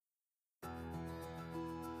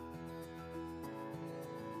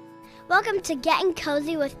Welcome to Getting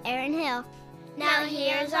Cozy with Erin Hill. Now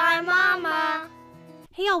here's our mama.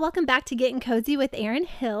 Hey y'all, welcome back to Getting Cozy with Erin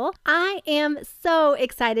Hill. I am so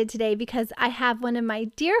excited today because I have one of my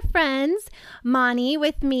dear friends, Moni,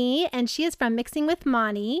 with me, and she is from Mixing with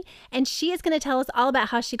Moni, and she is going to tell us all about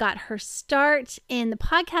how she got her start in the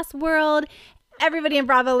podcast world. Everybody in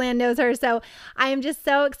Bravo Land knows her, so I am just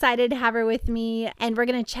so excited to have her with me, and we're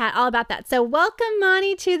going to chat all about that. So welcome,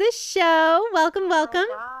 Moni, to the show. Welcome. Oh my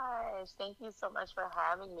gosh, thank you so much for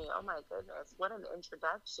having me. Oh my goodness, what an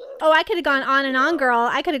introduction. Oh, I could have gone on and on, girl.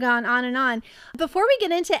 I could have gone on and on. Before we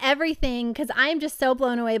get into everything, because I'm just so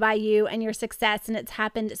blown away by you and your success, and it's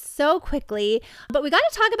happened so quickly, but we got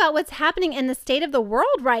to talk about what's happening in the state of the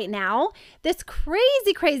world right now, this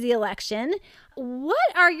crazy election.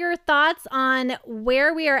 What are your thoughts on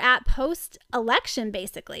where we are at post-election,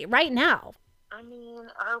 basically, right now? I mean,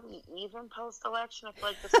 are we even post-election? I feel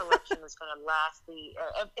like this election is going to last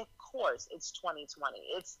of course, it's 2020.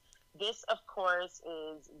 This, of course,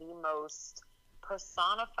 is the most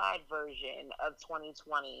personified version of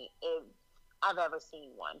 2020 if I've ever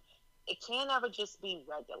seen one. It can't ever just be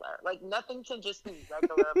regular. Like, nothing can just be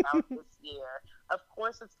regular about this year. Of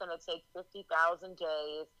course, it's going to take 50,000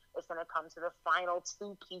 days. It's going to come to the final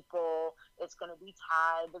two people. It's going to be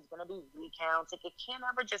tied. There's going to be recounts. Like, it can't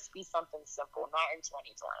ever just be something simple, not in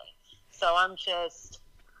 2020. So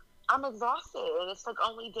I'm exhausted. It's like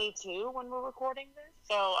only day 2 when we're recording this.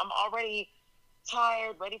 So I'm already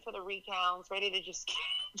tired, ready for the recounts, ready to just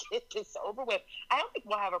get this over with. I don't think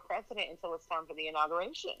we'll have a president until it's time for the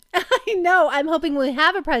inauguration. I know. I'm hoping we'll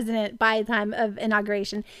have a president by the time of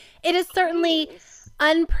inauguration. It is certainly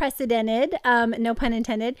unprecedented, no pun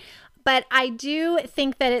intended. But I do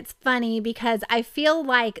think that it's funny because I feel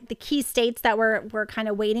like the key states that we're kind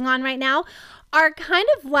of waiting on right now are kind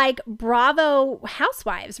of like Bravo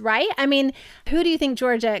housewives, right? I mean, who do you think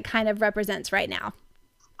Georgia kind of represents right now?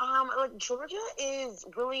 Like, Georgia is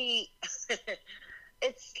really,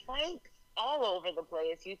 it's like all over the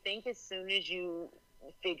place. You think as soon as you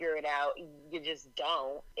figure it out, you just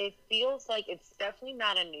don't. It feels like it's definitely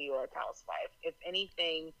not a New York housewife. If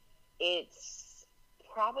anything, it's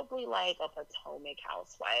probably like a Potomac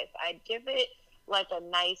housewife. I'd give it like a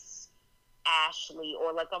nice Ashley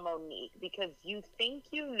or like a Monique, because you think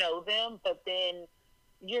you know them, but then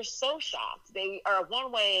you're so shocked. They are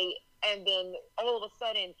one way, and then all of a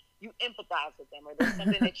sudden you empathize with them, or there's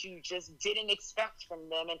something that you just didn't expect from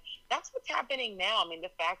them. And that's what's happening now. I mean,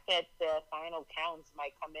 the fact that the final counts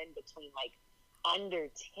might come in between like under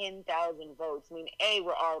 10,000 votes. I mean,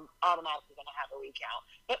 we're automatically going to have a recount.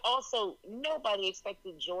 But also, nobody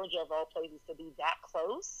expected Georgia, of all places, to be that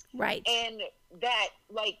close. Right. And that,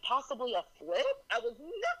 like, possibly a flip. I was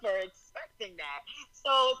never expecting that. So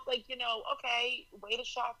it's like, okay, way to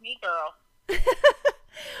shock me, girl.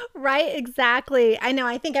 Right, exactly. I know.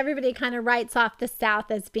 I think everybody kind of writes off the South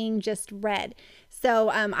as being just red. So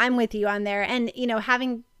I'm with you on there. And,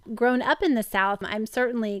 having grown up in the South, I'm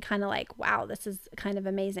certainly kind of like, wow, this is kind of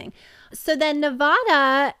amazing. So then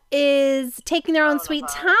Nevada is taking their own sweet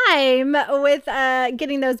time with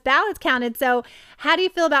getting those ballots counted. So how do you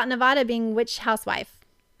feel about Nevada being which housewife?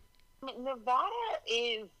 Nevada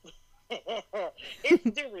is, it's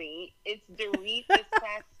Dorit. It's Dorit this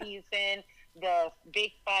past season. The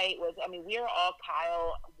big fight was, we are all,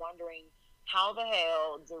 Kyle, wondering how the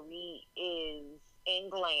hell Dorit is in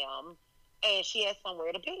glam and she has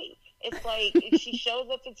somewhere to be. It's like she shows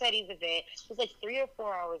up to Teddy's event. She's like 3 or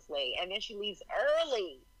 4 hours late, and then she leaves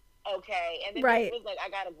early. Okay, and then she was like, I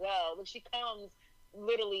gotta go. But she comes,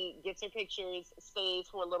 literally gets her pictures, stays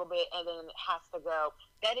for a little bit, and then has to go.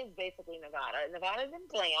 That is basically Nevada. Nevada's in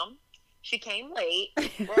glam. She came late.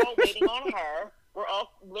 We're all waiting on her. We're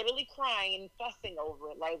all literally crying and fussing over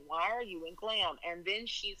it. Like, why are you in glam? And then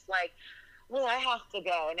she's like, well, I have to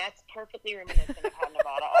go. And that's perfectly reminiscent of how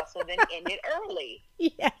Nevada also then ended early.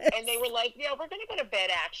 Yes. And they were like, yeah, we're going to go to bed,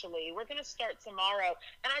 actually. We're going to start tomorrow.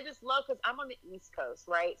 And I just love, because I'm on the East Coast,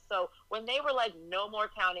 right? So when they were like, no more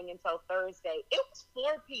counting until Thursday, it was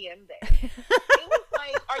 4 p.m. there. It was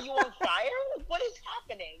like, are you on fire? Like, what is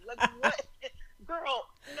happening? Like, what? Girl,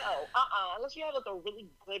 no, unless you have like a really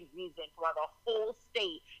good reason for why the whole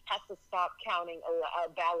state has to stop counting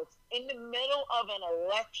ballots in the middle of an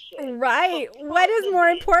election. Right. What is more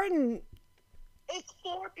important? It's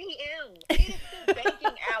 4 p.m. It is still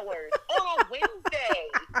banking hours on a Wednesday.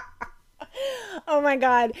 Oh my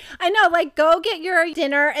God. I know, like, go get your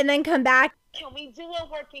dinner and then come back. Can we do a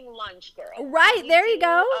working lunch, girl? Right, there you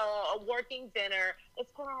go. A working dinner.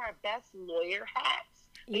 Let's put on our best lawyer hats.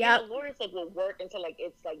 But Yep. Laura's like, will work until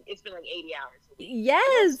it's been like 80 hours a week.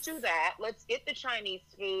 Yes. Let's do that. Let's get the Chinese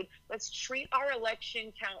food. Let's treat our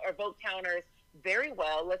vote counters very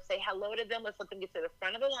well. Let's say hello to them. Let's let them get to the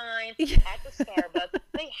front of the line at the Starbucks.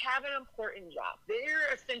 They have an important job.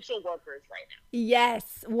 They're essential workers right now.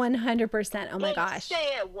 Yes, 100%. Oh my Don't gosh.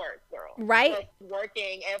 stay at work, girl. Right? Like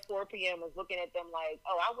working at 4 p.m. was looking at them like,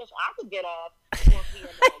 oh, I wish I could get off 4 p.m.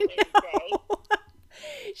 on Wednesday.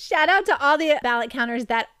 Shout out to all the ballot counters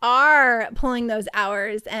that are pulling those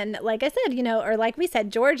hours. And like I said, or like we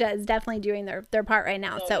said, Georgia is definitely doing their part right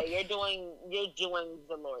now. So yeah, you're doing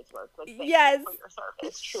the Lord's work. Thank yes. you for your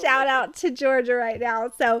service. Truly. Shout out to Georgia right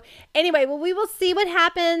now. So anyway, well, we will see what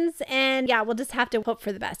happens. And yeah, we'll just have to hope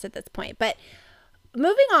for the best at this point. But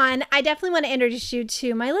moving on, I definitely want to introduce you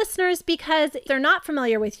to my listeners because if they're not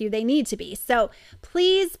familiar with you, they need to be. So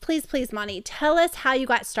please, please, please, Monty, tell us how you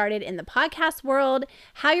got started in the podcast world,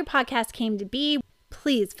 how your podcast came to be.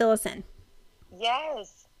 Please fill us in.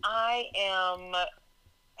 Yes, I am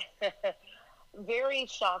very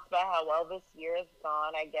shocked by how well this year has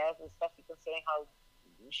gone, I guess, especially considering how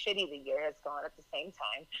shitty the year has gone at the same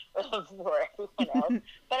time for everyone else.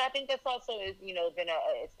 But I think that's also it's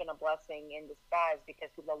been a blessing in disguise because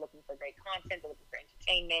people are looking for great content, they're looking for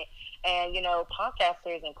entertainment, and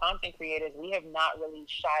podcasters and content creators, we have not really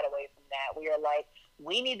shied away from that. We are like,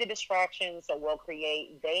 we need the distractions, so we'll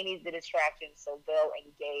create. They need the distractions, so they'll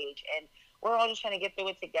engage, and we're all just trying to get through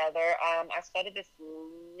it together. I started this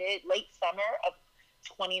late summer of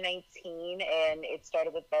 2019, and it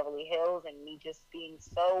started with Beverly Hills and me just being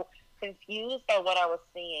so confused by what I was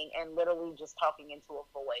seeing and literally just talking into a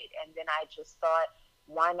void. And then I just thought,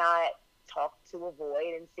 why not talk to a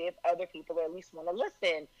void and see if other people at least want to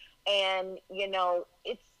listen? And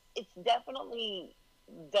it's definitely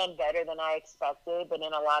done better than I expected, but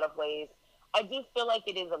in a lot of ways I do feel like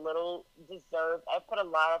it is a little deserved. I've put a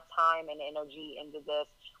lot of time and energy into this.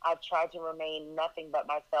 I've tried to remain nothing but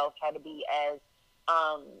myself, try to be as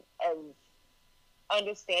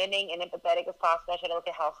understanding and empathetic as possible. I try to look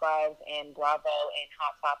at Housewives and Bravo and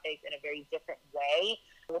Hot Topics in a very different way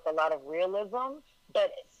with a lot of realism,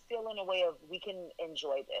 but still in a way of we can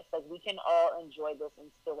enjoy this. Like, we can all enjoy this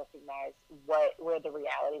and still recognize where the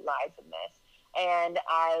reality lies in this. And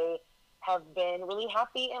I have been really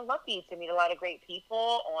happy and lucky to meet a lot of great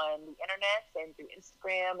people on the internet and through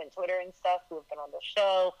Instagram and Twitter and stuff who have been on the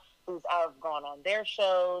show, I've gone on their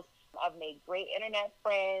shows. I've made great internet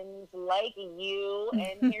friends like you,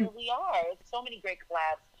 and here we are. So many great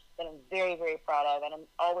collabs that I'm very, very proud of, and I'm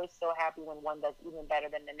always so happy when one does even better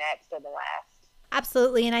than the next or the last.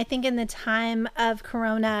 Absolutely. And I think in the time of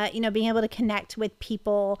Corona, being able to connect with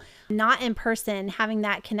people, not in person, having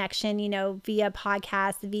that connection, via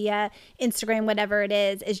podcast, via Instagram, whatever it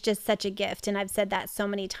is just such a gift. And I've said that so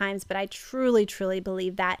many times, but I truly, truly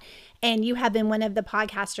believe that. And you have been one of the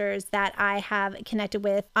podcasters that I have connected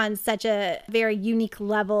with on such a very unique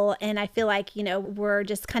level. And I feel like, we're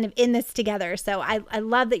just kind of in this together. So I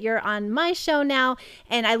love that you're on my show now.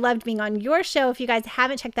 And I loved being on your show. If you guys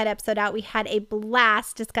haven't checked that episode out, we had a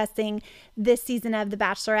blast discussing this season of The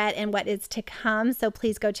Bachelorette and what is to come. So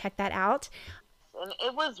please go check that out. And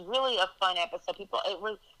it was really a fun episode.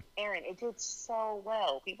 Erin, it did so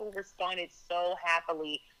well. People responded so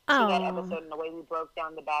happily to that episode and the way we broke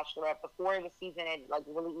down The Bachelorette before the season had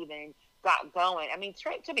really even got going. I mean,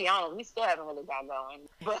 to be honest, we still haven't really got going.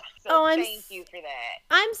 But thank you for that.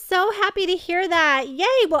 I'm so happy to hear that.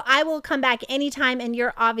 Yay. Well, I will come back anytime, and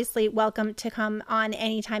you're obviously welcome to come on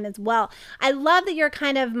anytime as well. I love that you're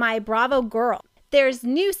kind of my Bravo girl. There's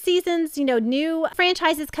new seasons, new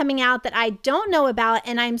franchises coming out that I don't know about.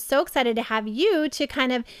 And I'm so excited to have you to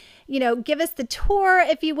kind of, give us the tour,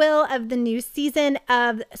 if you will, of the new season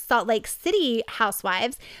of Salt Lake City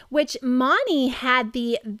Housewives, which Monty had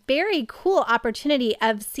the very cool opportunity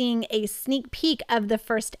of seeing a sneak peek of the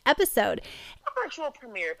first episode. A virtual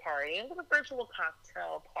premiere party, a virtual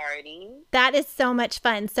cocktail party. That is so much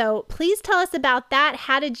fun. So please tell us about that.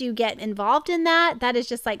 How did you get involved in that? That is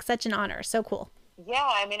just like such an honor. So cool. Yeah,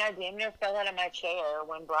 I mean, I damn near fell out of my chair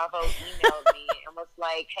when Bravo emailed me and was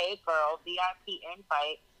like, hey, girl, VIP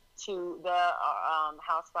invite to the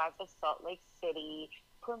Housewives of Salt Lake City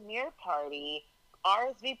premiere party,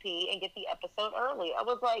 RSVP, and get the episode early. I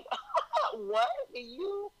was like, what?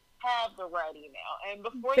 You have the right email. And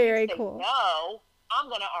before you say no, I'm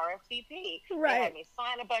going to RSVP. Right. They had me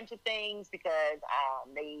sign a bunch of things because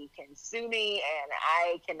they can sue me, and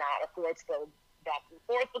I cannot afford to go back and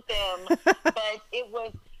forth with them. But it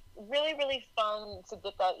was really, really fun to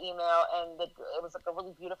get that email, and it was like a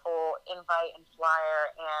really beautiful invite and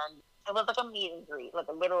flyer, and it was like a meet and greet, like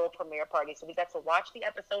a literal premiere party. So we got to watch the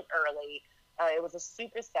episode early. It was a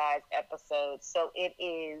supersized episode, so it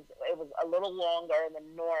was a little longer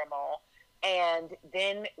than normal. And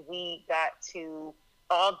then we got to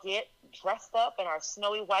all get dressed up in our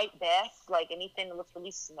snowy white vests, like anything that looks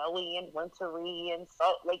really snowy and wintry and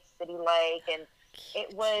Salt Lake City like. And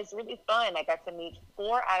it was really fun. I got to meet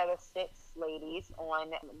 4 out of the 6 ladies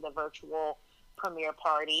on the virtual premiere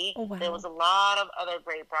party. Oh, wow. There was a lot of other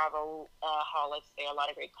great Bravo holics there, a lot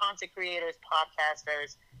of great content creators,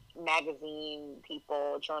 podcasters, magazine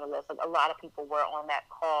people, journalists. Like, a lot of people were on that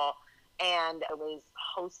call, and it was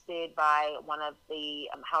hosted by one of the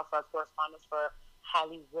Housewives correspondents for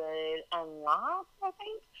Hollywood Unlocked, I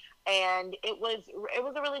think. And it was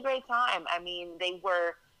a really great time. I mean,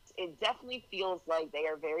 it definitely feels like they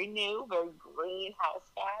are very new, very green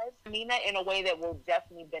housewives. I mean that in a way that will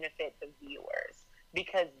definitely benefit the viewers,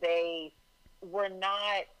 because they were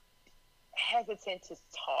not hesitant to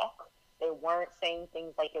talk. They weren't saying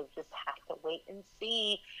things like, "You just have to wait and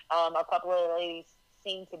see." A couple of ladies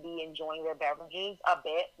seem to be enjoying their beverages a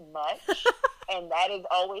bit much, and that is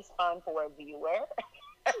always fun for a viewer.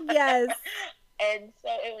 Yes. And so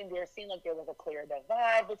there seemed like there was a clear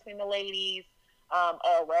divide between the ladies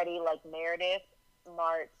already. Like Meredith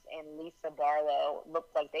Marks and Lisa Barlow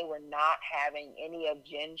looked like they were not having any of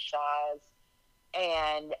Jen Shah's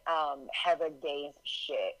and Heather Gay's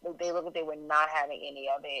shit. They looked like they were not having any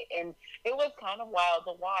of it. And it was kind of wild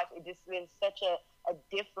to watch. It just was such a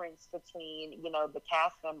difference between, the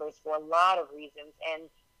cast members for a lot of reasons. And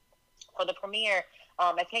for the premiere,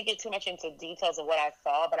 I can't get too much into details of what I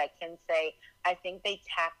saw, but I can say I think they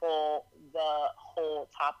tackle the whole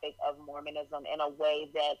topic of Mormonism in a way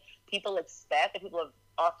that people expect. That people have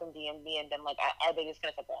often DM'd me and been like, are they just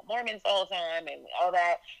going to talk about Mormons all the time and all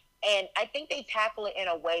that? And I think they tackle it in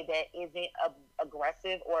a way that isn't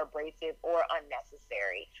aggressive or abrasive or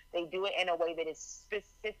unnecessary. They do it in a way that is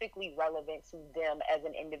specifically relevant to them as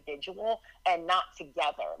an individual and not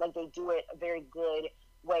together. Like, they do it a very good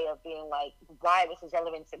way of being like, why this is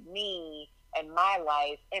relevant to me and my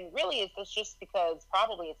life. And really it's just because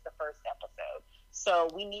probably it's the first episode, so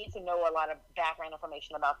we need to know a lot of background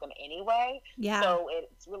information about them anyway. Yeah. So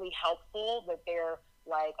it's really helpful that they're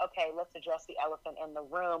like, okay, let's address the elephant in the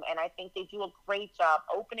room. And I think they do a great job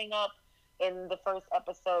opening up in the first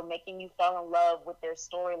episode, making you fall in love with their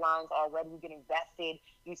storylines already. You get invested.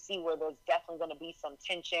 You see where there's definitely going to be some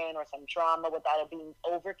tension or some drama without it being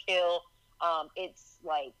overkill. It's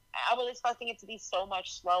like, I was expecting it to be so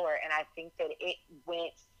much slower, and I think that it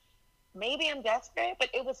went, maybe I'm desperate, but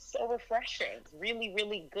it was so refreshing. Really,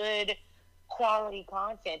 really good quality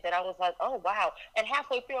content that I was like, oh, wow. And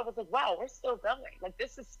halfway through, I was like, wow, we're still going. Like,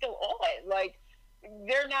 this is still on. Like,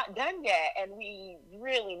 they're not done yet, and we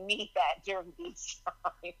really need that during these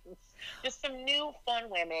times. Just some new, fun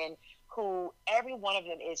women who every one of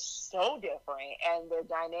them is so different, and their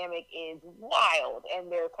dynamic is wild,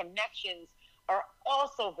 and their connections are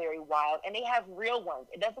also very wild, and they have real ones.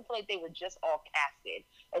 It doesn't feel like they were just all casted.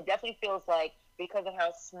 It definitely feels like, because of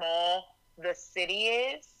how small the city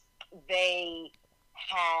is, they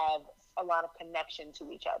have a lot of connection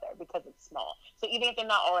to each other because it's small. So even if they're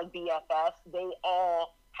not all like BFFs, they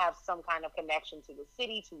all have some kind of connection to the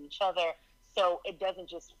city, to each other. So it doesn't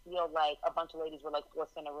just feel like a bunch of ladies were like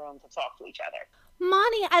forced in a room to talk to each other.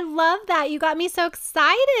 Monty, I love that. You got me so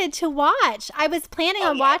excited to watch. I was planning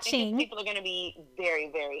on watching. I think people are going to be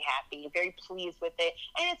very, very happy, very pleased with it.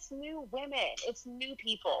 And it's new women. It's new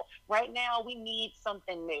people. Right now, we need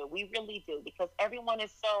something new. We really do, because everyone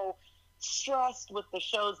is so stressed with the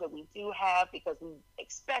shows that we do have, because we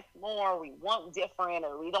expect more, we want different,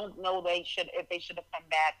 or we don't know if they should have come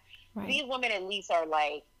back. Right. These women at least are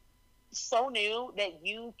like so new that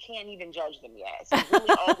you can't even judge them yet. So really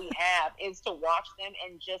all we have is to watch them,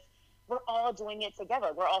 and just, we're all doing it together.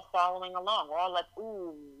 We're all following along. We're all like,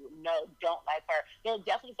 ooh, no, don't like her. There are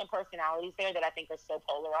definitely some personalities there that I think are so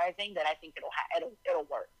polarizing that I think it'll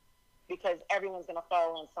work, because everyone's going to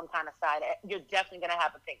fall on some kind of side. You're definitely going to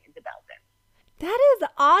have opinions about them. That is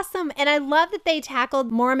awesome. And I love that they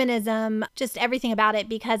tackled Mormonism, just everything about it,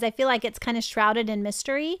 because I feel like it's kind of shrouded in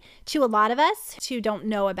mystery to a lot of us who don't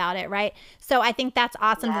know about it, right? So I think that's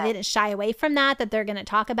awesome that they didn't shy away from that they're going to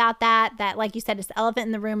talk about that, like you said, it's the elephant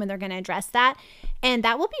in the room, and they're going to address that. And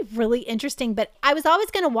that will be really interesting. But I was always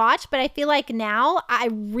going to watch, but I feel like now I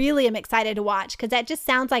really am excited to watch, because that just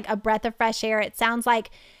sounds like a breath of fresh air. It sounds like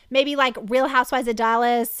maybe like Real Housewives of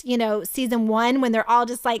Dallas, season 1, when they're all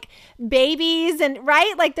just like babies, and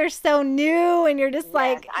right? Like, they're so new, and you're just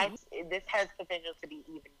like, this has potential to be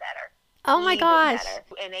even better. Oh my gosh. Better.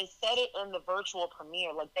 And they said it in the virtual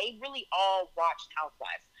premiere. Like, they really all watched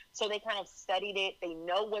Housewives. So they kind of studied it. They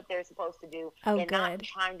know what they're supposed to do. Oh, they're not good.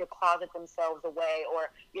 trying to closet themselves away or,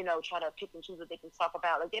 try to pick and choose what they can talk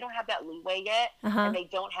about. Like, they don't have that leeway yet. Uh-huh. And they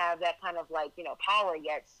don't have that kind of power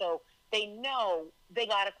yet. So they know they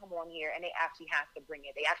got to come on here and they actually have to bring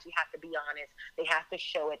it. They actually have to be honest. They have to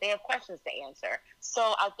show it. They have questions to answer. So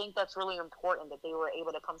I think that's really important that they were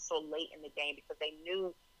able to come so late in the game because they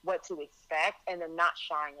knew what to expect and they're not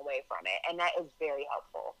shying away from it. And that is very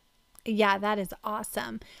helpful. Yeah, that is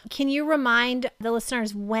awesome. Can you remind the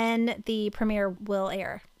listeners when the premiere will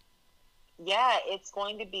air? Yeah, it's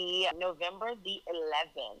going to be November the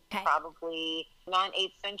 11th, probably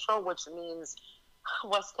 9/8 Central, which means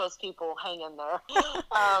West Coast people hang in there.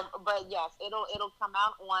 But yes, it'll come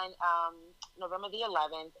out on November the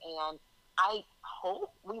 11th, and I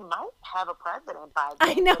hope we might have a president by then.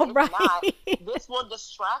 I know, right? Not, this will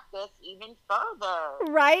distract us even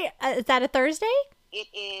further. Right? Is that a Thursday? It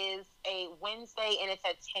is a Wednesday, and it's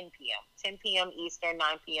at 10 p.m. 10 p.m. Eastern,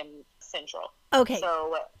 9 p.m. Central. Okay.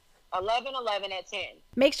 So 11 at 10.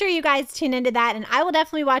 Make sure you guys tune into that, and I will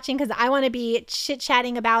definitely be watching because I want to be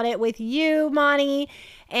chit-chatting about it with you, Monty.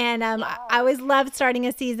 And I always love starting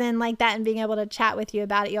a season like that and being able to chat with you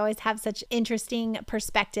about it. You always have such interesting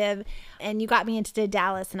perspective, and you got me into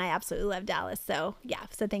Dallas, and I absolutely love Dallas. So, yeah,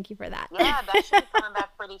 so thank you for that. Yeah, that should be coming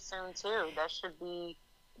back pretty soon, too. That should be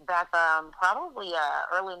back probably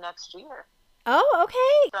early next year. Oh,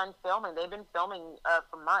 okay. Done filming. They've been filming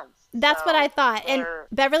for months. That's what I thought. And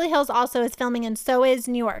Beverly Hills also is filming, and so is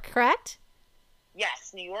New York, correct?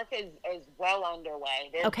 Yes, New York is well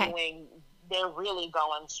underway. They're really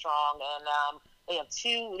going strong, and they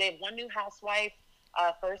have one new housewife,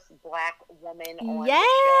 first Black woman on the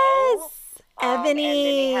show. Ebony. And then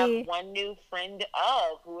they have one new friend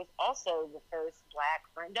of, who is also the first Black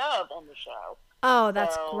friend of on the show. Oh,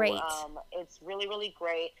 that's great. It's really, really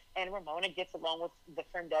great. And Ramona gets along with the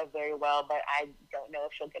friend of very well, but I don't know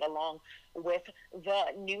if she'll get along with the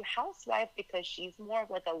new housewife because she's more of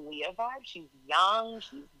like a Leah vibe. She's young,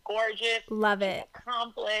 she's gorgeous. Love it. She's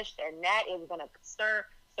accomplished, and that is going to stir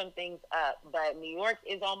some things up. But New York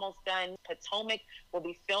is almost done. Potomac will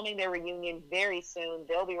be filming their reunion very soon.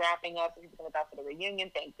 They'll be wrapping up. People going to go for the reunion,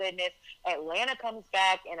 thank goodness. Atlanta comes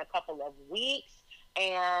back in a couple of weeks.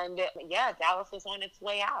 And yeah, Dallas is on its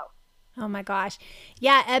way out. Oh my gosh.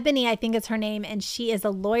 Yeah, Ebony, I think is her name. And she is a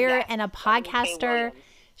lawyer and a podcaster.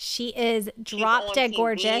 She is drop dead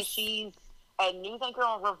gorgeous. She's a news anchor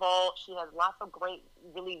on Revolt. She has lots of great,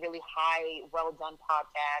 really, really high, well done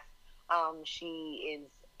podcasts. She is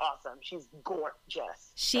awesome. She's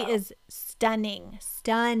gorgeous. She is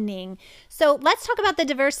stunning. So let's talk about the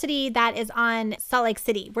diversity that is on Salt Lake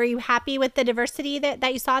City. Were you happy with the diversity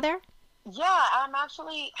that you saw there? Yeah, I'm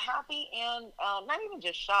actually happy and not even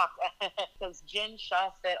just shocked because Jen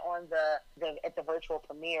Shaw said on at the virtual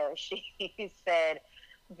premiere, she said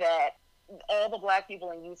that all the Black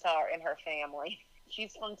people in Utah are in her family.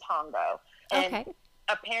 She's from Tongo. And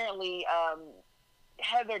apparently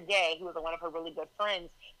Heather Gay, who was one of her really good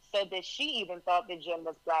friends, said that she even thought that Jen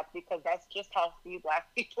was Black because that's just how few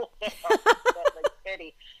Black people there are in Salt Lake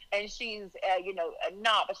City. And she's,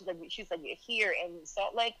 not, but she's like, here in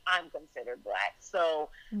Salt Lake, I'm considered Black. So,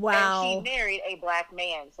 wow. And she married a Black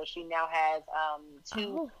man. So she now has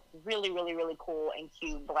two really, really, really cool and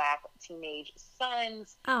cute Black teenage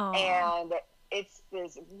sons. Oh. And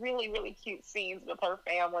there's really, really cute scenes with her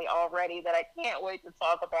family already that I can't wait to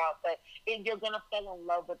talk about. But you're going to fall in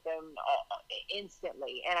love with them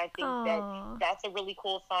instantly. And I think that's a really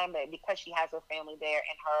cool sign that because she has her family there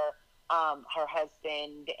and her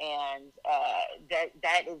husband, and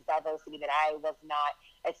that is diversity that I was not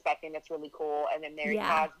expecting. That's really cool. And then Mary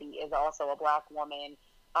Cosby is also a Black woman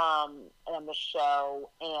on the show,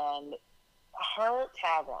 and her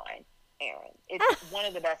tagline, Aaron, it's one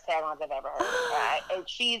of the best taglines I've ever heard. And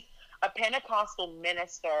she's a Pentecostal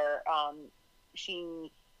minister.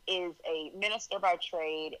 She is a minister by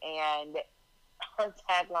trade, and her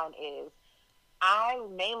tagline is, I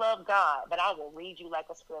may love God, but I will read you like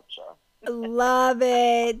a scripture. Love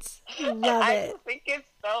it. I just think it's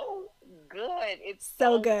so good. It's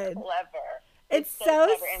so good. Clever. It's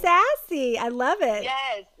so sassy. I love it.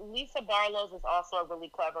 Yes. Lisa Barlow's is also a really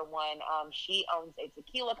clever one. She owns a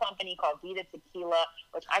tequila company called Vita Tequila,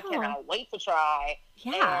 which I cannot wait to try.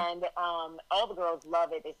 Yeah. And all the girls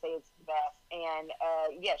love it. They say it's the best. And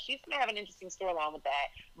she's going to have an interesting storyline with that.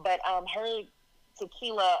 But her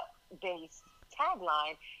tequila-based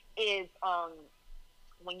tagline is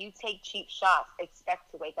when you take cheap shots,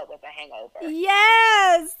 expect to wake up with a hangover.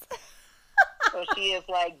 Yes. So she is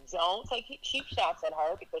like, don't take cheap shots at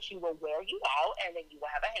her because she will wear you out and then you will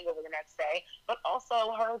have a hangover the next day. But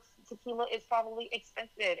also her tequila is probably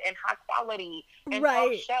expensive and high quality and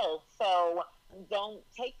top shelf. So don't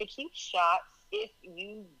take the cheap shots if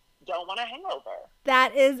you don't want a hangover.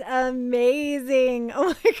 That is amazing.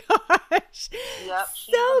 Oh my gosh. Yep.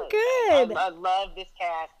 So good. I love this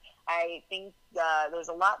cast. I think there's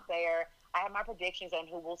a lot there. I have my predictions on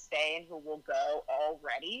who will stay and who will go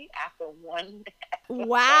already after one episode.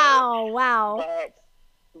 Wow. But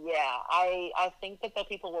yeah, I think that the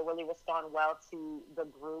people will really respond well to the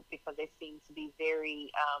group because they seem to be very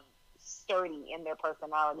sturdy in their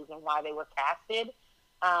personalities and why they were casted.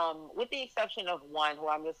 With the exception of one who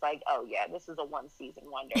I'm just like, oh yeah, this is a one-season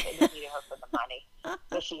wonder. They just needed her for the money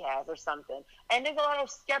that she has or something. And there's a lot of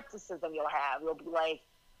skepticism you'll have. You'll be like,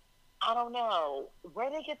 I don't know where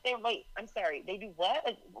they get their, like, I'm sorry, they do what?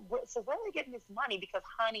 Like, so where are they getting this money? Because,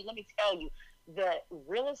 honey, let me tell you, the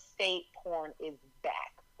real estate porn is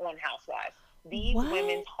back on Housewives. These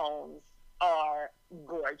women's homes are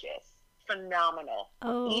gorgeous, phenomenal,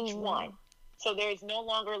 each one. So there's no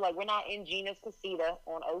longer, like, we're not in Gina's Casita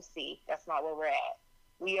on OC. That's not where we're at.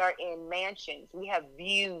 We are in mansions. We have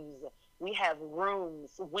views. We have rooms,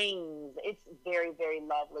 wings. It's very, very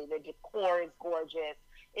lovely. The decor is gorgeous.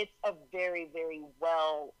 It's a very, very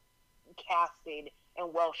well casted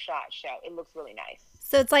and well shot show. It looks really nice.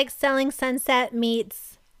 So it's like Selling Sunset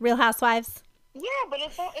meets Real Housewives? Yeah, but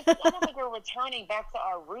it's almost like we're returning back to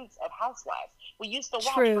our roots of Housewives. We used to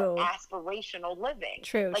watch for aspirational living.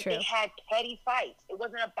 True. They had petty fights. It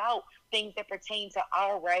wasn't about things that pertain to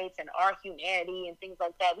our rights and our humanity and things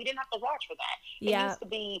like that. We didn't have to watch for that. It used to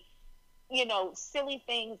be, you know, silly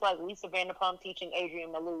things like Lisa Vanderpump teaching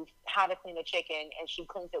Adrienne Maloof how to clean a chicken, and she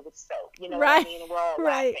cleans it with soap. You know what I mean? And we're all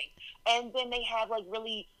laughing. And then they have like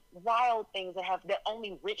really wild things that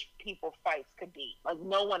only rich people fights could be, like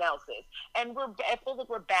no one else's. And I feel like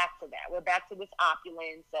we're back to that. We're back to this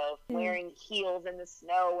opulence of wearing heels in the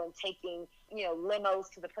snow and taking, you know,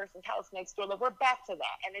 limos to the person's house next door. Like, we're back to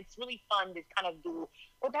that, and it's really fun to kind of do.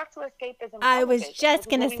 We're back to escapism. I was just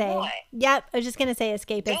gonna say, yep. I was just gonna say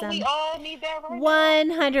escapism. Don't we all need that right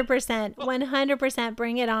 100%, 100%.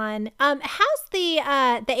 Bring it on. How's the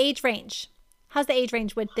age range? How's the age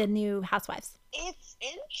range with the new Housewives? It's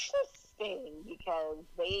interesting because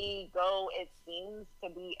they go, it seems to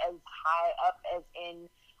be as high up as in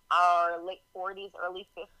our late 40s, early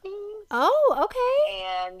 50s. Oh, okay.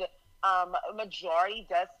 And a majority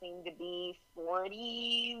does seem to be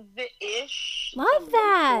 40s-ish. Love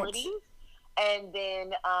that. 40s. And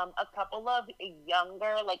then a couple of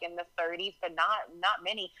younger, like in the 30s, but not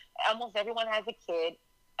many. Almost everyone has a kid.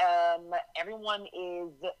 Everyone is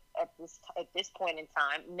at this point in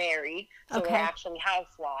time married, so they're actually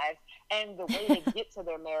housewives. And the way they get to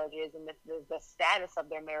their marriages and the status of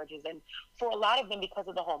their marriages, and for a lot of them, because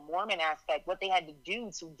of the whole Mormon aspect, what they had to do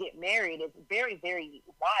to get married is very, very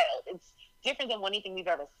wild. It's different than anything we've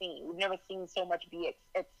ever seen. We've never seen so much be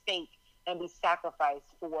at stake and be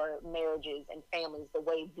sacrificed for marriages and families the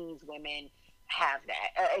way these women have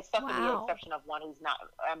that, except for the exception of one who's not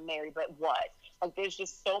married but was. Like, there's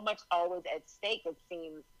just so much always at stake, it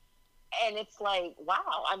seems. And it's like,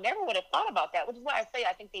 wow, I never would have thought about that, which is why I say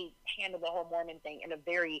I think they handle the whole Mormon thing in a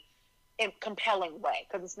very compelling way,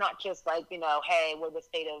 because it's not just like, you know, hey, we're the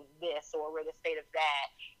state of this or we're the state of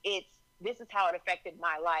that. This is how it affected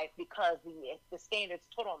my life because the standards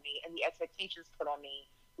put on me and the expectations put on me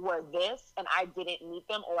were this, and I didn't meet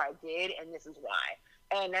them, or I did, and this is why.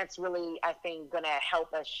 And that's really, I think, going to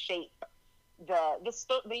help us shape the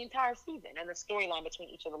entire season and the storyline between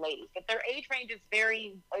each of the ladies. But their age range is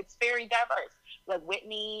very diverse. Like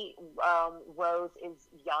Whitney Rose is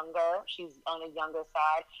younger. She's on a younger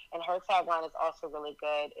side. And her tagline is also really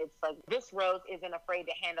good. It's like, this Rose isn't afraid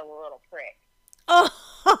to handle a little prick. Oh.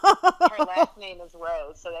 Her last name is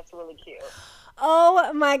Rose, so that's really cute.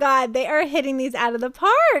 Oh my God, they are hitting these out of the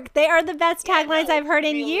park. They are the best taglines I've heard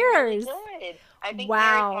in years. Really good. I think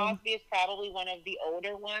Mary Cosby is probably one of the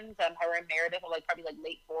older ones. Her and Meredith are probably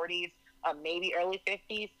late 40s, maybe early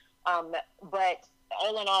 50s. But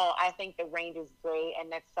all in all, I think the range is great,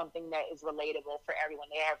 and that's something that is relatable for everyone.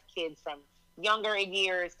 They have kids from younger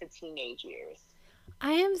years to teenage years.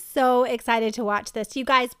 I am so excited to watch this. You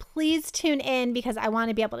guys, please tune in because I want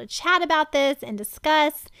to be able to chat about this and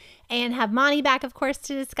discuss, and have Monty back, of course,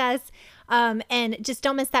 to discuss. And just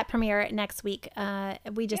don't miss that premiere next week.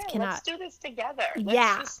 We just cannot. Let's do this together.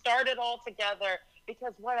 Let's just start it all together,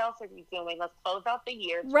 because what else are you doing? Let's close out the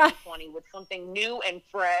year Right. 2020 with something new and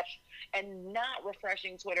fresh, and not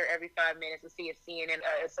refreshing Twitter every 5 minutes to see if CNN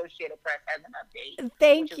or Associated Press has an update.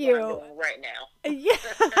 Thank which is you. what I'm doing right now.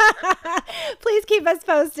 Yeah. Please keep us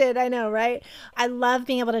posted. I know, right? I love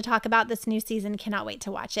being able to talk about this new season. Cannot wait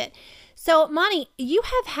to watch it. So, Monty, you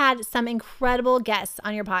have had some incredible guests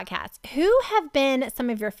on your podcast. Who have been some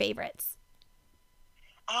of your favorites?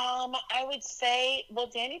 I would say, well,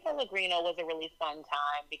 Danny Pellegrino was a really fun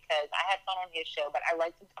time because I had fun on his show, but I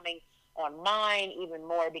liked him coming on mine even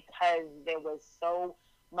more because there was so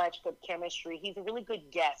much good chemistry. He's a really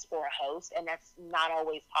good guest for a host, and that's not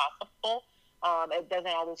always possible. It doesn't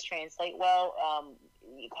always translate well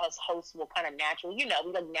because hosts will kind of naturally, we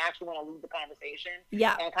naturally want to leave the conversation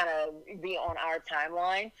and kind of be on our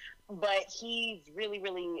timeline. But he's really,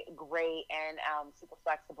 really great and super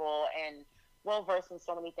flexible and well-versed in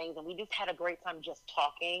so many things, and we just had a great time just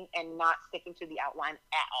talking and not sticking to the outline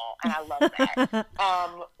at all, and I love that.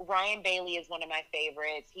 Ryan Bailey is one of my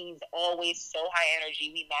favorites. He's always so high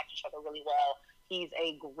energy. We match each other really well. He's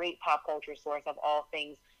a great pop culture source of all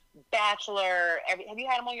things Bachelor. Have you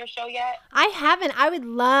had him on your show yet? I haven't. I would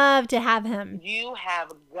love to have him. You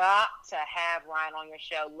have got to have Ryan on your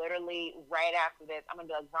show. Literally right after this, I'm going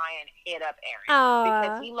to be like, Ryan, hit up Aaron.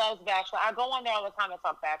 Because he loves Bachelor. I go on there all the time and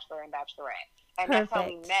talk Bachelor and Bachelorette. And that's how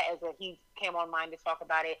we met, is that he came on mine to talk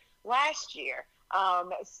about it last year.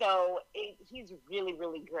 He's really,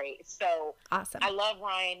 really great. So awesome. I love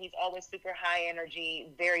Ryan. He's always super high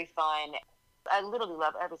energy, very fun. I literally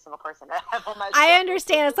love every single person that I have on my show. I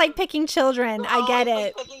understand. It's like picking children. I get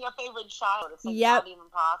it. Like picking a favorite child. It's like not even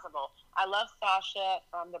possible. I love Sasha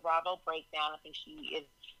from the Bravo Breakdown. I think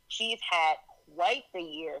she's had quite the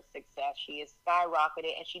year of success. She has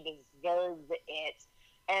skyrocketed and she deserves it.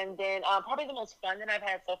 And then probably the most fun that I've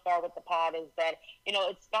had so far with the pod is that,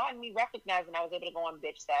 it's gotten me recognized, and I was able to go on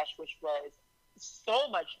Bitch Sesh, which was so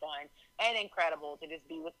much fun and incredible to just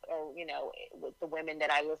be with the women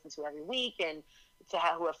that I listen to every week, and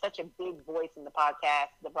who have such a big voice in the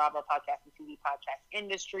podcast, the Bravo podcast and TV podcast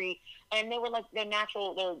industry. And they're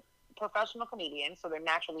professional comedians, so they're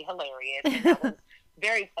naturally hilarious. And that was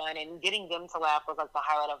very fun, and getting them to laugh was like the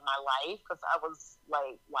highlight of my life, because I was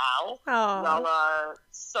like, wow, y'all are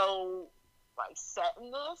so set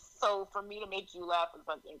in this. So for me to make you laugh is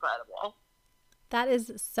incredible. That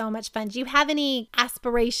is so much fun. Do you have any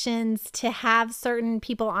aspirations to have certain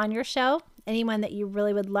people on your show? Anyone that you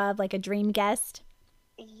really would love, like a dream guest?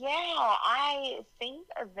 Yeah, I think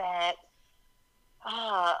that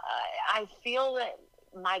I feel that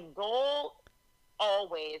my goal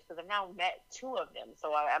always, because I've now met two of them,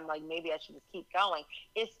 so I'm like, maybe I should just keep going,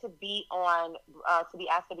 is to be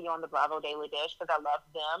asked to be on the Bravo Daily Dish, because I love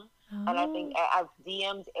them. And I think I've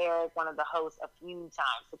DM'd Eric, one of the hosts, a few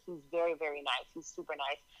times. So he's very, very nice. He's super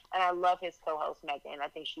nice. And I love his co-host, Megan. I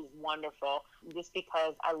think she's wonderful, just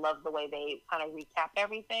because I love the way they kind of recap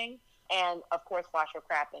everything. And, of course, Washer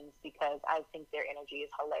Crappens, because I think their energy is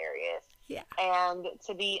hilarious. Yeah. And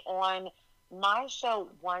to be on my show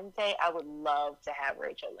one day, I would love to have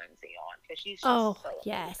Rachel Lindsay on, because she's just so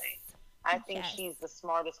amazing. I think she's the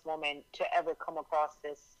smartest woman to ever come across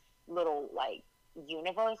this little,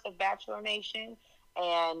 universe of Bachelor Nation,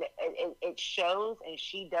 and it shows, and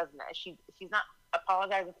she does not, she's not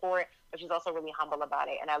apologizing for it, but she's also really humble about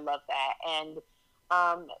it, and I love that. And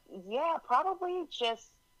probably just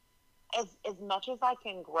as much as I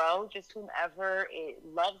can grow, just whomever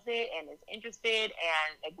loves it and is interested,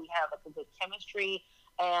 and we have a good chemistry,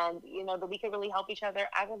 and that we can really help each other,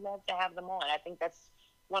 I would love to have them on. I think that's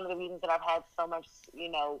one of the reasons that I've had so much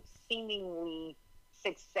seemingly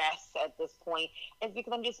success at this point, is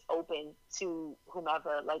because I'm just open to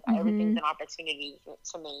whomever. Everything's an opportunity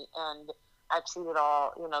to me, and I treat it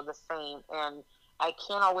all the same. And I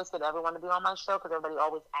can't always get everyone to be on my show, because everybody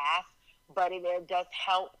always asks, but it does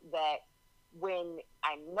help that when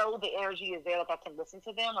I know the energy is there, I can listen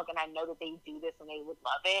to them, and I know that they do this and they would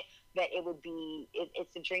love it, that it would be,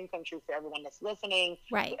 it's a dream come true for everyone that's listening,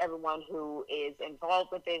 right? For everyone who is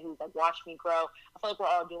involved with it, who's watched me grow. I feel like we're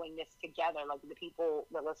all doing this together. The people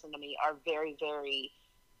that listen to me are very, very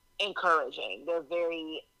encouraging. They're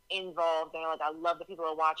very involved. They're I love the people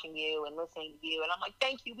who are watching you and listening to you. And I'm like,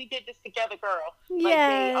 thank you. We did this together, girl.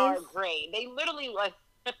 Yes. They are great. They literally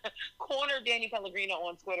cornered Danny Pellegrino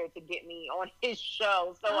on Twitter to get me on his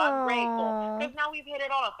show. So I'm grateful, because now we've hit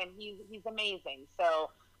it off, and he's amazing.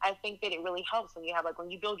 So I think that it really helps when you have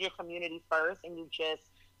when you build your community first, and you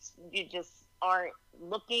just aren't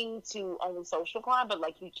looking to only social climb, but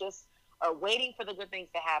you just are waiting for the good things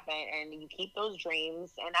to happen, and you keep those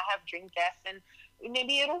dreams. And I have dream guests, and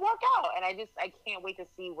maybe it'll work out. And I can't wait to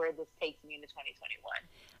see where this takes me into 2021.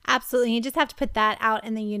 Absolutely. You just have to put that out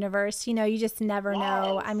in the universe. You just never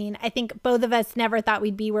know. Yes. I mean, I think both of us never thought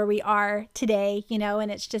we'd be where we are today,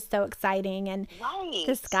 and it's just so exciting. And Right.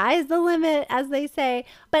 the sky's the limit, as they say.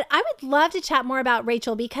 But I would love to chat more about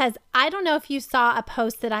Rachel, because I don't know if you saw a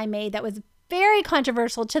post that I made that was very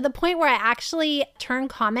controversial, to the point where I actually turned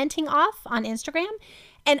commenting off on Instagram.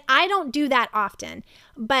 And I don't do that often,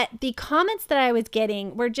 but the comments that I was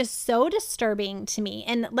getting were just so disturbing to me.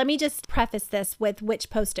 And let me just preface this with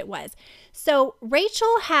which post it was. So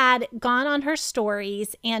Rachel had gone on her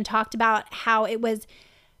stories and talked about how it was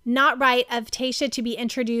not right of Tayshia to be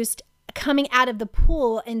introduced coming out of the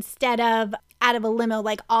pool instead of out of a limo,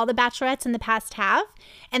 like all the bachelorettes in the past have,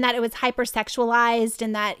 and that it was hypersexualized,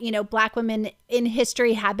 and that, Black women in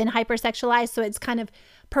history have been hypersexualized. So it's kind of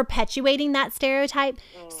perpetuating that stereotype.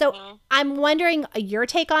 Mm-hmm. So I'm wondering your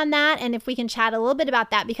take on that, and if we can chat a little bit about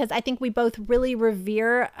that, because I think we both really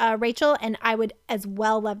revere Rachel, and I would as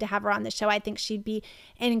well love to have her on the show. I think she'd be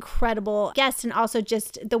an incredible guest, and also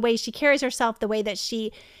just the way she carries herself, the way that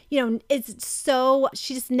she, is so,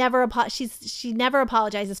 she just never, she never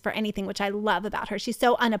apologizes for anything, which I love about her. She's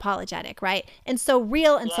so unapologetic, right? And so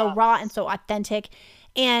real and so raw and so authentic.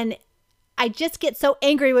 And I just get so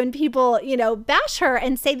angry when people, bash her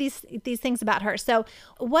and say these things about her. So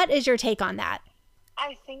what is your take on that?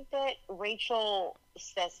 I think that Rachel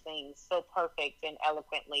says things so perfect and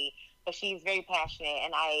eloquently, but she's very passionate,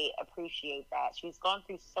 and I appreciate that. She's gone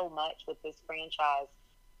through so much with this franchise,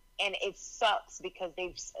 and it sucks because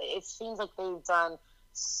it seems like they've done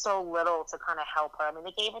so little to kind of help her. I mean,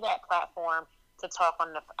 they gave her that platform to talk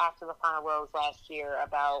after the Final Rose last year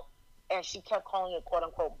about, and she kept calling it "quote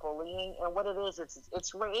unquote" bullying. And what it is,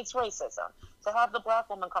 it's racism. To have the Black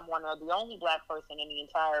woman come on, the only Black person in the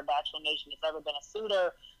entire Bachelor Nation that's ever been a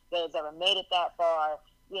suitor, that has ever made it that far,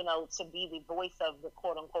 to be the voice of the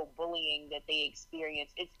 "quote unquote" bullying that they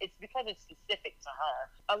experience. It's because it's specific to her.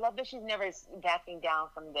 I love that she's never backing down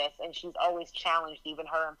from this, and she's always challenged even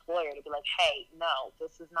her employer to be like, "Hey, no,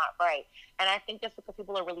 this is not right." And I think that's because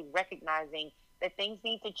people are really recognizing that things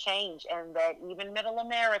need to change, and that even Middle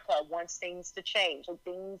America wants things to change. And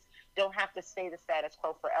things don't have to stay the status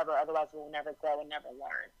quo forever, otherwise we'll never grow and never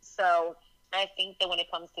learn. So I think that when it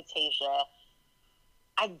comes to Tayshia,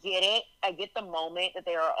 I get it. I get the moment that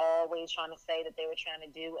they are always trying to say that they were trying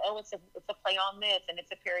to do, it's a play on this, and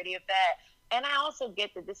it's a parody of that. And I also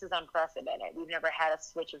get that this is unprecedented. We've never had a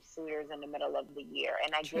switch of suitors in the middle of the year.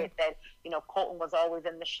 And I get that, Colton was always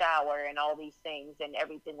in the shower and all these things and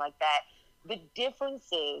everything like that. The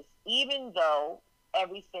difference is, even though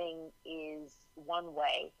everything is one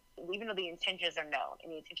way, even though the intentions are known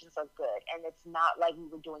and the intentions are good, and it's not like we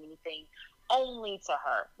were doing anything only to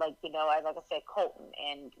her, like I said, Colton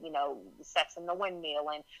and Sex in the Windmill,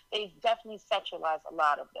 and they've definitely sexualized a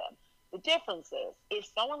lot of them. The difference is, if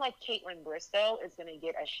someone like Kaitlyn Bristowe is going to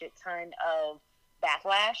get a shit ton of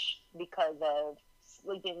backlash because of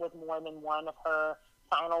sleeping with more than one of her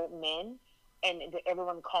final men, and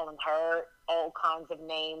everyone calling her all kinds of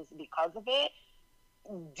names because of it,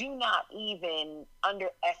 do not even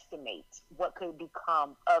underestimate what could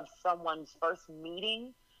become of someone's first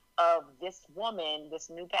meeting of this woman,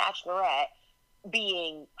 this new bachelorette,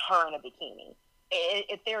 being her in a bikini.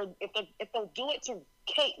 If they'll do it to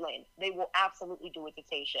Kaitlyn, they will absolutely do it to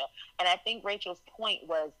Tayshia. And I think Rachel's point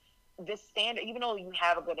was, this standard, even though you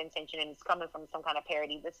have a good intention and it's coming from some kind of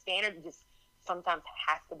parody, the standard just sometimes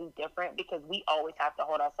has to be different, because we always have to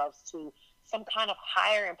hold ourselves to some kind of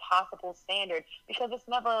higher impossible standard, because it's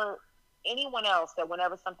never anyone else that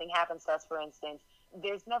whenever something happens to us, for instance,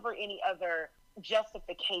 there's never any other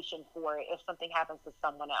justification for it if something happens to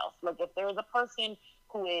someone else. Like, if there's a person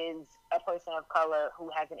who is a person of color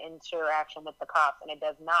who has an interaction with the cops and it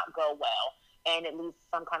does not go well, and it leads to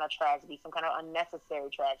some kind of tragedy, some kind of unnecessary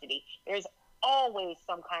tragedy, there's always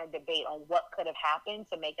some kind of debate on what could have happened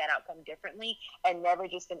to make that outcome differently, and never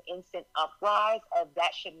just an instant uprise of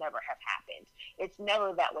that should never have happened. It's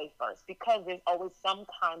never that way first, because there's always some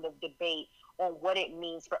kind of debate on what it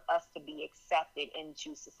means for us to be accepted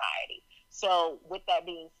into society. So with that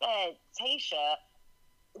being said, Tayshia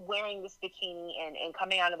wearing this bikini and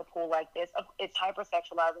coming out of the pool like this, it's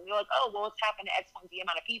hypersexualizing. You're like, oh, well, it's happened to X, Y, and Z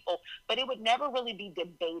amount of people, but it would never really be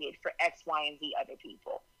debated for X, Y, and Z other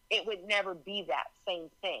people. It would never be that same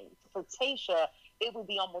thing. For Tayshia, it would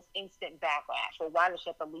be almost instant backlash. Well, why does she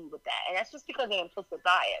have to lead with that? And that's just because of implicit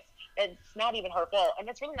bias. It's not even her fault. And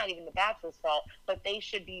it's really not even the Bachelor's fault, but they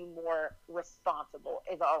should be more responsible,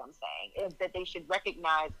 is all I'm saying. Is that they should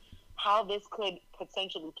recognize how this could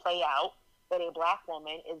potentially play out, that a black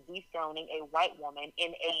woman is dethroning a white woman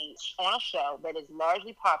on a show that is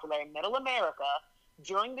largely popular in middle America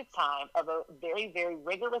during the time of a very, very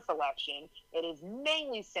rigorous election. It is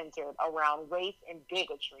mainly centered around race and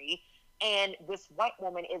bigotry. And this white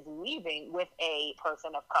woman is leaving with a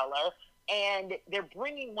person of color, and they're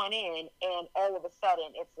bringing one in, and all of a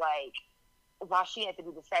sudden it's like, why she had to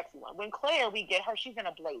be the sexy one. When Claire, we get her, she's in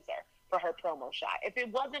a blazer for her promo shot. If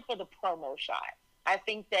it wasn't for the promo shot, I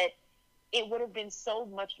think that it would have been so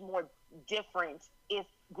much more different if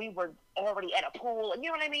we were already at a pool. And you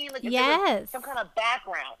know what I mean? Like, if there was some kind of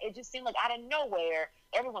background. It just seemed like out of nowhere,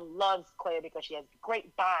 everyone loves Claire because she has a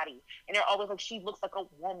great body. And they're always like, she looks like a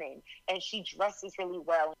woman. And she dresses really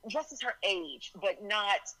well. Dresses her age, but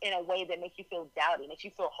not in a way that makes you feel doubting, makes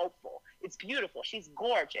you feel hopeful. It's beautiful. She's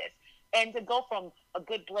gorgeous. And to go from a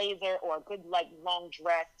good blazer or a good, like, long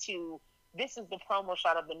dress to this is the promo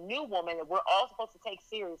shot of the new woman that we're all supposed to take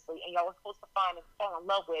seriously, and y'all are supposed to find and fall in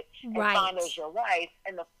love with and find as your wife.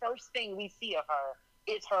 And the first thing we see of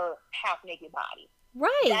her is her half-naked body.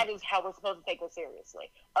 Right. That is how we're supposed to take her seriously.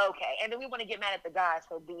 Okay. And then we want to get mad at the guys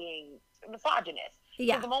for being misogynist.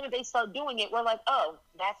 Yeah. So the moment they start doing it, we're like, oh,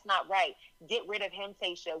 that's not right. Get rid of him,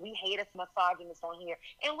 Tayshia. We hate us misogynists on here.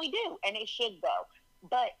 And we do. And it should go.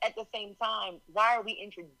 But at the same time, why are we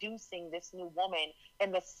introducing this new woman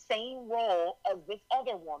in the same role as this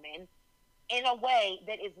other woman in a way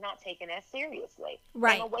that is not taken as seriously?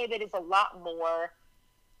 Right. In a way that is a lot more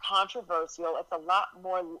controversial. It's a lot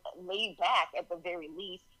more laid back at the very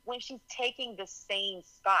least, when she's taking the same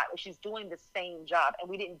spot, or she's doing the same job, and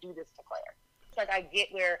we didn't do this to Claire. It's like, I get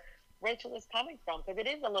where Rachel is coming from, because it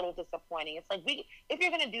is a little disappointing. It's like, if you're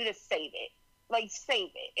going to do this, save it. Like,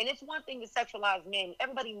 save it. And it's one thing to sexualize men.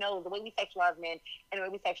 Everybody knows the way we sexualize men and the way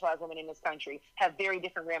we sexualize women in this country have very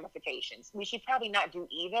different ramifications. We should probably not do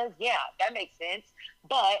either. Yeah, that makes sense.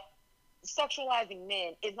 But sexualizing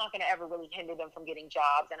men is not going to ever really hinder them from getting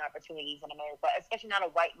jobs and opportunities in America, especially not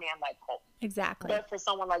a white man like Colton. Exactly. But for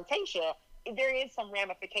someone like Tayshia, there is some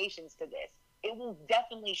ramifications to this. It will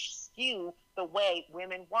definitely skew the way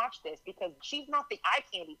women watch this, because she's not the eye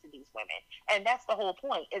candy to these women. And that's the whole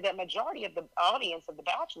point, is that majority of the audience of The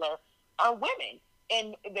Bachelor are women.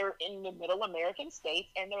 And they're in the middle American states,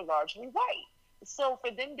 and they're largely white. So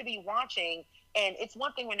for them to be watching, and it's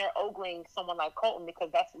one thing when they're ogling someone like Colton, because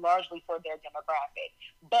that's largely for their demographic.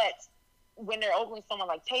 But when they're ogling someone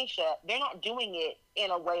like Tayshia, they're not doing it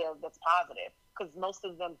in a way that's positive, because most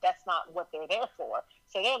of them, that's not what they're there for.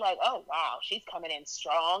 So they're like, oh, wow, she's coming in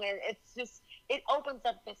strong. And it's just, it opens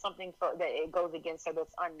up something that it goes against her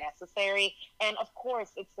that's unnecessary. And of course,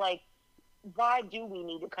 it's like, why do we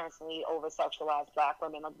need to constantly over-sexualize Black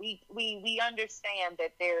women? Like, we understand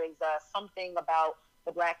that there is something about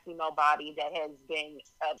the Black female body that has been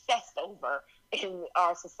obsessed over in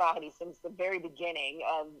our society since the very beginning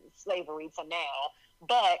of slavery to now.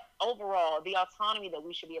 But overall, the autonomy that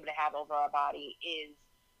we should be able to have over our body is,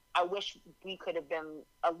 I wish we could have been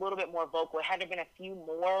a little bit more vocal. Had there been a few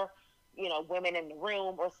more, women in the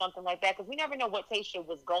room or something like that, because we never know what Tayshia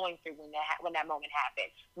was going through when that moment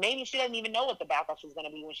happened. Maybe she doesn't even know what the backlash is going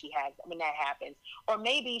to be when that happens, or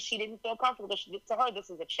maybe she didn't feel comfortable. To her, this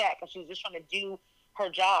is a check, and she's just trying to do her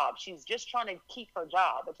job. She's just trying to keep her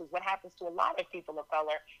job, which is what happens to a lot of people of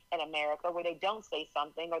color in America, where they don't say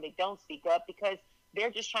something or they don't speak up because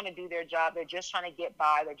they're just trying to do their job. They're just trying to get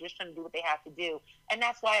by. They're just trying to do what they have to do. And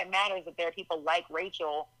that's why it matters that there are people like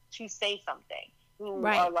Rachel to say something, who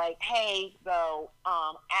are like, hey, though,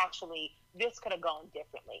 actually, this could have gone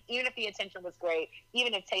differently. Even if the intention was great,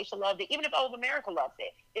 even if Tayshia loved it, even if all of America loves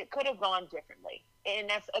it, it could have gone differently. And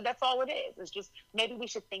that's all it is. It's just, maybe we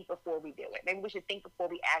should think before we do it. Maybe we should think before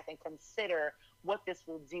we act and consider what this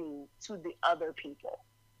will do to the other people.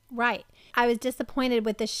 Right. I was disappointed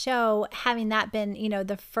with the show having that been,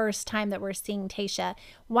 the first time that we're seeing Tayshia.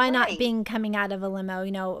 Why not being coming out of a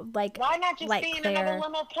limo, like why not just like seeing Claire. Another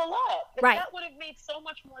limo pull up? Right. That would have made so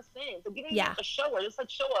much more sense. If you didn't have to show her, just like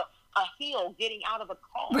show a heel getting out of a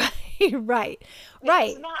car. Right.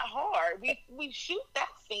 It's not hard. We shoot that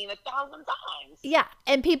scene 1,000 times. Yeah.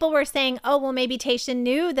 And people were saying, oh, well, maybe Tayshia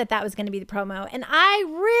knew that was going to be the promo. And I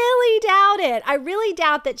really doubt it. I really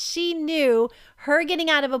doubt that she knew her getting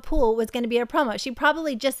out of a pool was going to be a promo. She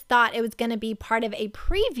probably just thought it was going to be part of a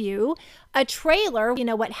preview, a trailer,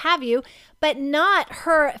 what have you, but not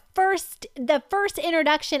the first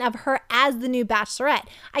introduction of her as the new Bachelorette.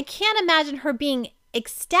 I can't imagine her being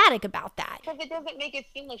ecstatic about that. Because it doesn't make it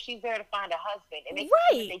seem like she's there to find a husband. It makes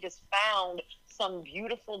it seem like they just found some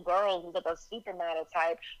beautiful girl who's like a supermodel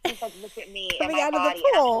type who's like, look at me and my body,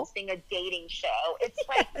 and I'm hosting a dating show. It's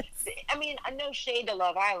like, mean, I know shade to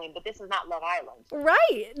Love Island, but this is not Love Island.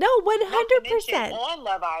 Right. No, Not to mention, 100%. on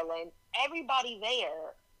Love Island, everybody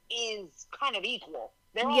there is kind of equal.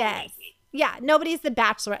 They're all Yes. naked. Yeah, nobody's the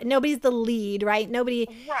bachelorette. Nobody's the lead, right? Nobody.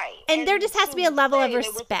 Right. And there just has to be a level of say that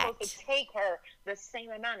we're respect. supposed to take her the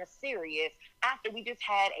same amount of serious after we just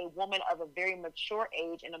had a woman of a very mature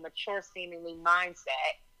age and a mature seemingly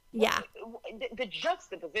mindset. Yeah. The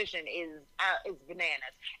juxtaposition is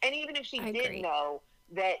bananas. And even if she I did agree. know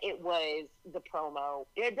that it was the promo,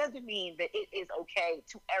 it doesn't mean that it is okay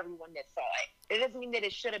to everyone that saw it. It doesn't mean that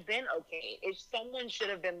it should have been okay. If someone should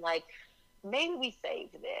have been like, maybe we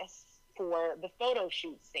saved this for the photo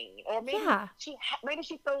shoot scene, or maybe Yeah. maybe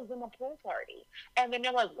she throws them a pool party, and then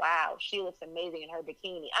they're like, "Wow, she looks amazing in her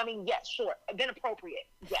bikini." I mean, yes, sure, then appropriate,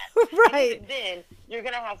 yes, Right. And then you're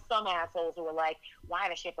gonna have some assholes who are like, "Why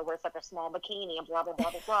does she have to wear such a small bikini?" and blah blah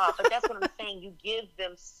blah blah blah. But that's what I'm saying. You give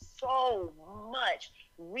them so much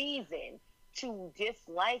reason to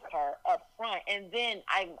dislike her up front, and then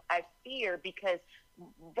I fear because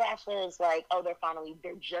Bachelor is like, oh,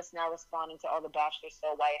 they're just now responding to all the Bachelor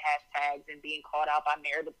So White hashtags and being called out by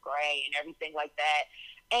Meredith Grey and everything like that.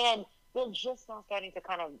 And they're just now starting to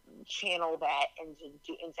kind of channel that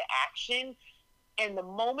into action. And the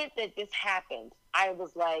moment that this happened, I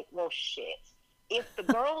was like, well, shit. If the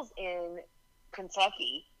girls in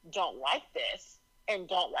Kentucky don't like this and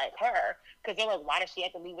don't like her, because they're like, why does she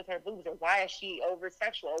have to leave with her boobs? Or why is she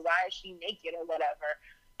over-sexual? Or why is she naked or whatever?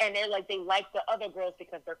 And they're like, they like the other girls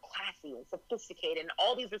because they're classy and sophisticated and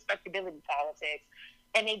all these respectability politics,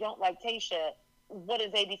 and they don't like Tayshia. What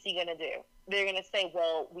is ABC going to do? They're going to say,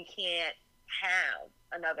 well, we can't have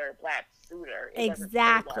another black suitor. It doesn't fit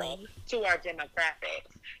Exactly. well to our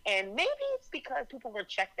demographics. And maybe it's because people were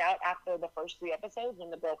checked out after the first 3 episodes when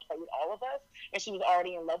the girl played all of us and she was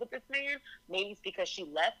already in love with this man. Maybe it's because she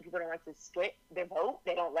left. People don't like to split their vote.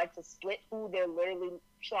 They don't like to split who they're literally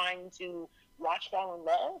trying to watch fall in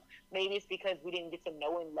love. Maybe it's because we didn't get to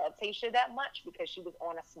know and love Tayshia that much because she was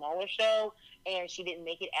on a smaller show and she didn't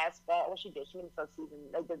make it as far. Well, she did. She made it first season,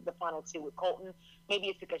 like the final 2 with Colton. Maybe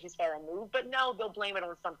it's because she's far removed. But no, they'll blame it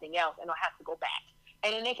on something else and they'll have to go back.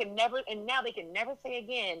 And then they can never say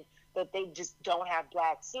again that they just don't have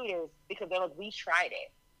black suitors because they're like, we tried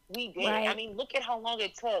it. We did. Right. I mean, look at how long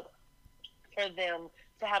it took for them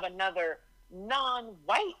to have another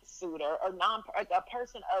non-white suitor or a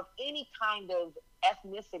person of any kind of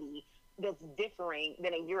ethnicity that's differing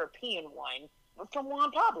than a European one from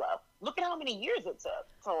Juan Pablo. Look at how many years it took.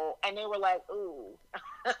 So, and they were like, ooh,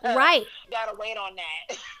 Right. gotta wait on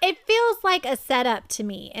that. It feels like a setup to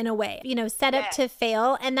me in a way, set up Yes. to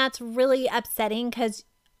fail. And that's really upsetting because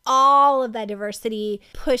all of the diversity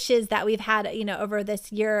pushes that we've had, over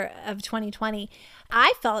this year of 2020,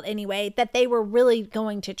 I felt anyway that they were really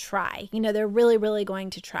going to try. They're really, really going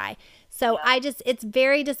to try. So it's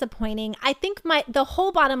very disappointing. I think the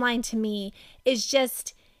whole bottom line to me is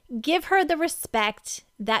just give her the respect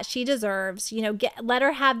that she deserves. Let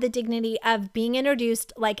her have the dignity of being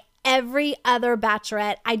introduced like every other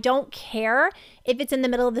bachelorette. I don't care if it's in the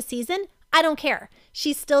middle of the season. I don't care.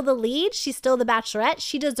 She's still the lead. She's still the bachelorette.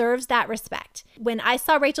 She deserves that respect. When I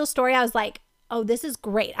saw Rachel's story, I was like, oh, this is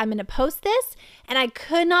great. I'm going to post this. And I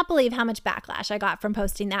could not believe how much backlash I got from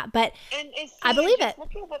posting that. But I believe it.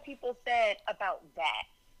 Look at what people said about that.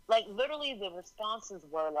 Like, literally, the responses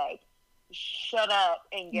were like, shut up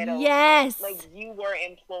and get over Yes. it. Like, you were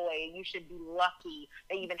employed. You should be lucky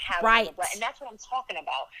they even have Right. another black. And that's what I'm talking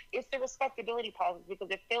about. It's the respectability policy because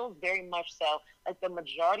it feels very much so like the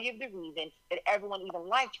majority of the reason that everyone even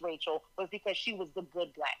liked Rachel was because she was the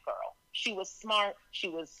good black girl. She was smart. She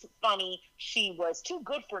was funny. She was too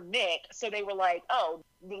good for Nick. So they were like, oh,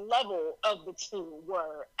 the level of the two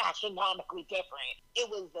were astronomically different. It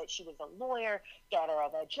was that she was a lawyer, daughter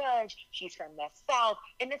of a judge. She's from the South.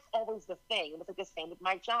 And it's always the thing. It was like the same with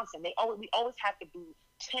Mike Johnson. We always have to be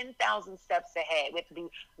 10,000 steps ahead. We have to be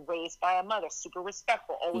raised by a mother, super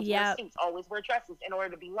respectful, always wear suits, always wear dresses in order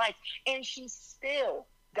to be liked. And she still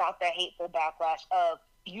got the hateful backlash of,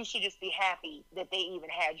 you should just be happy that they even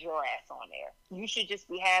had your ass on there. You should just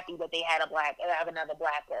be happy that they have another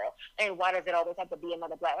black girl. And why does it always have to be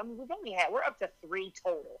another black? I mean, we're up to 3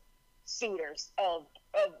 total suitors of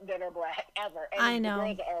that are black ever. And I know.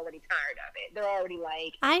 The girls are already tired of it. They're already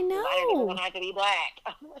like, I know. why does everyone have to be black?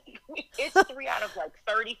 I'm like, it's 3 out of like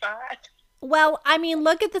 35. Well, I mean,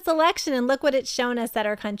 look at this election and look what it's shown us that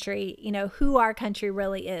our country, who our country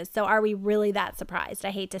really is. So are we really that surprised? I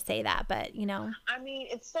hate to say that, but, I mean,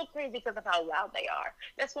 it's so crazy because of how loud they are.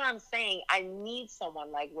 That's what I'm saying. I need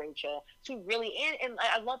someone like Rachel to really, and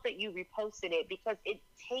I love that you reposted it because it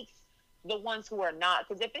takes the ones who are not.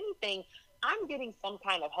 Because if anything, I'm getting some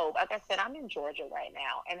kind of hope. Like I said, I'm in Georgia right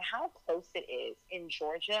now, and how close it is in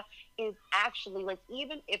Georgia is actually, like,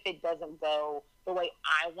 even if it doesn't go the way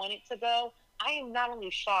I want it to go, I am not only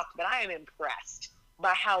shocked, but I am impressed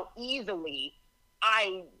by how easily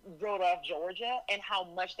I wrote off Georgia and how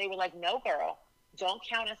much they were like, no, girl, don't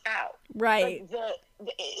count us out. Right. Like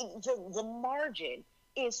the margin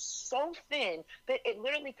is so thin that it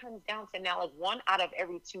literally comes down to now, like, 1 out of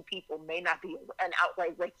every 2 people may not be an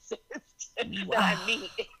outright racist that I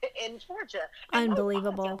meet in Georgia. And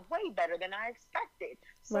unbelievable. Those odds are way better than I expected.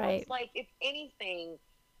 So right. It's like, if anything,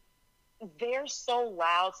 they're so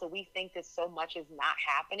loud, so we think that so much is not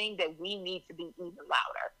happening that we need to be even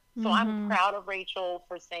louder. So I'm proud of Rachel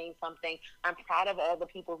for saying something. I'm proud of all the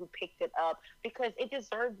people who picked it up because it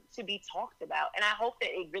deserved to be talked about. And I hope that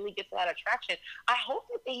it really gets a lot of traction. I hope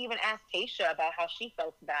that they even asked Tayshia about how she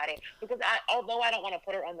felt about it, because although I don't want to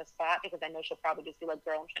put her on the spot, because I know she'll probably just be like,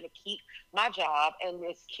 girl, I'm trying to keep my job and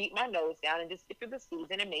just keep my nose down and just get through the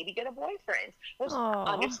season and maybe get a boyfriend. Which,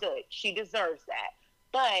 understood. She deserves that.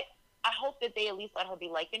 But I hope that they at least let her be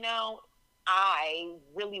like, you know, I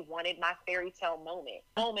really wanted my fairy tale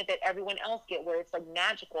moment that everyone else get, where it's like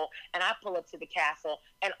magical, and I pull up to the castle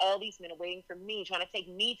and all these men are waiting for me, trying to take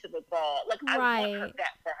me to the ball. Like, I want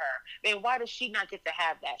that for her. I mean, why does she not get to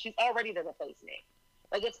have that? She's already the replacement.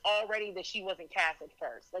 Like, it's already that she wasn't cast at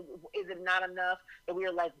first. Like, is it not enough that we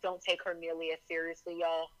were like, don't take her nearly as seriously,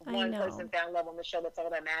 y'all? One person found love on the show, that's all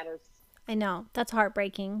that matters. I know. That's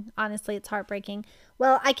heartbreaking. Honestly, it's heartbreaking.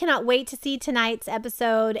 Well, I cannot wait to see tonight's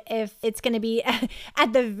episode, if it's going to be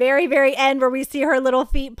at the very, very end where we see her little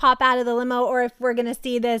feet pop out of the limo, or if we're going to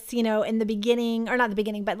see this, you know, in the beginning, or not the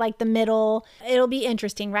beginning, but like the middle. It'll be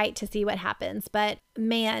interesting, right, to see what happens. But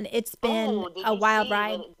man, it's been a wild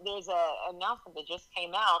ride. There's an announcement that just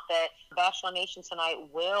came out that Bachelor Nation tonight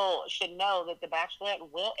should know that The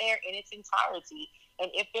Bachelorette will air in its entirety. And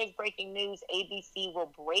if there's breaking news, ABC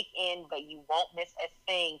will break in, but you won't miss a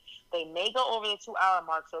thing. They may go over the 2-hour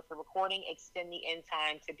mark, so if you're recording, extend the end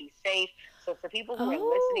time to be safe. So for people who are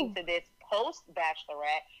listening to this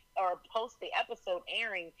post-Bachelorette or post the episode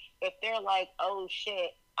airing, if they're like, oh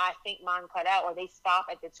shit, I think mine cut out, or they stop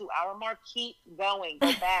at the 2-hour mark, keep going.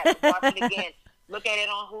 Go back, watch it again. Look at it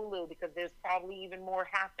on Hulu, because there's probably even more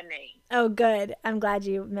happening. Oh, good. I'm glad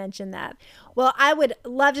you mentioned that. Well, I would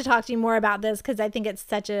love to talk to you more about this, because I think it's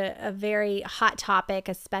such a very hot topic,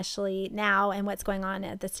 especially now and what's going on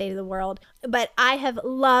at the state of the world. But I have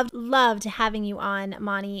loved having you on,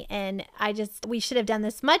 Moni, and we should have done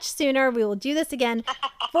this much sooner. We will do this again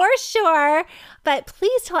for sure. But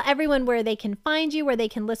please tell everyone where they can find you, where they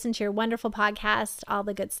can listen to your wonderful podcast, all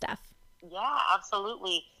the good stuff. Yeah,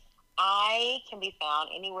 absolutely. I can be found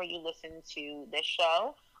anywhere you listen to this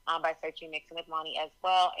show, by searching Mixing with Moni as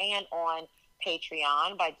well, and on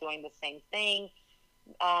Patreon by doing the same thing.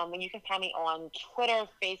 And you can find me on Twitter,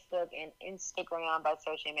 Facebook, and Instagram by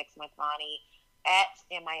searching Mixing with Moni at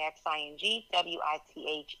MIXING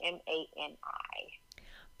WITHMANI.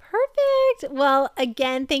 Perfect. Well,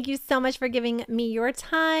 again, thank you so much for giving me your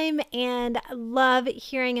time, and love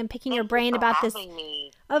hearing and picking your brain about this.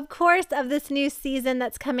 Of course, of this new season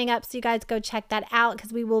that's coming up. So you guys go check that out,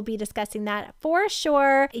 because we will be discussing that for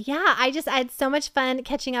sure. Yeah, I had so much fun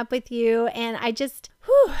catching up with you, and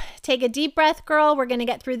take a deep breath, girl. We're going to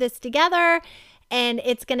get through this together. And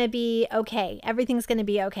it's going to be okay. Everything's going to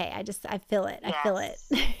be okay. I feel it. Yes, I feel it.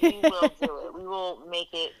 We will do it. We will make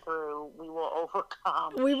it through. We will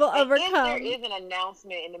overcome. We will overcome. If there is an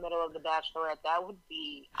announcement in the middle of The Bachelorette, that would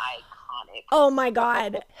be iconic. Oh my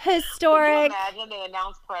God. Historic. Can you imagine they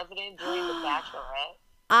announce president during The Bachelorette?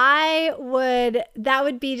 That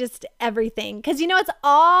would be just everything. Because, it's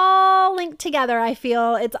all linked together, I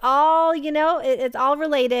feel. It's all, it's all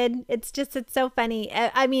related. It's so funny.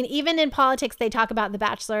 I mean, even in politics, they talk about The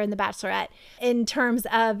Bachelor and The Bachelorette in terms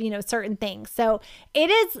of, certain things. So it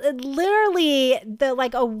is literally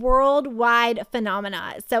a worldwide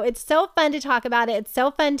phenomena. So it's so fun to talk about it. It's so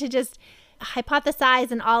fun to just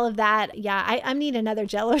hypothesize and all of that. Yeah, I need another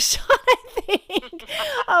Jell-O shot, I think.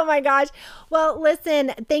 Oh my gosh. Well,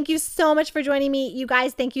 listen, thank you so much for joining me. You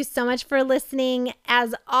guys, thank you so much for listening.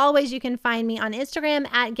 As always, you can find me on Instagram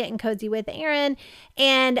at Getting Cozy with Erin.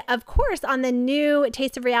 And of course, on the new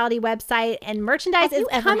Taste of Reality website, and merchandise is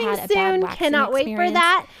coming soon. Cannot wait for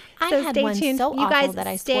that. So stay tuned. You guys that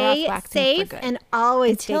I stay safe and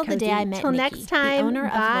always until stay cozy. The day I met Till Nikki, next time. the owner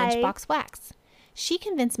Bye. of Lunchbox Wax. She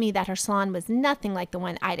convinced me that her salon was nothing like the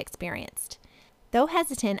one I'd experienced. Though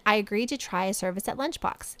hesitant, I agreed to try a service at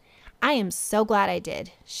Lunchbox. I am so glad I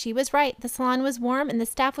did. She was right. The salon was warm and the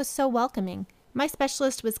staff was so welcoming. My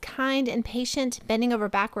specialist was kind and patient, bending over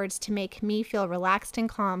backwards to make me feel relaxed and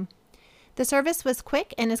calm. The service was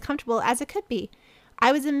quick and as comfortable as it could be.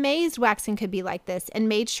 I was amazed waxing could be like this and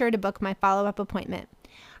made sure to book my follow-up appointment.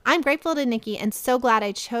 I'm grateful to Nikki and so glad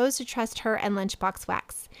I chose to trust her and Lunchbox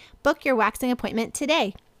Wax. Book your waxing appointment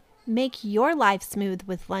today. Make your life smooth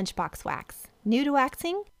with Lunchbox Wax. New to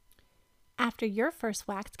waxing? After your first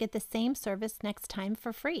wax, get the same service next time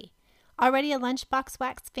for free. Already a Lunchbox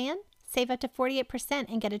Wax fan? Save up to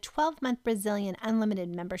 48% and get a 12-month Brazilian unlimited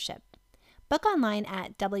membership. Book online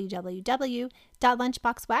at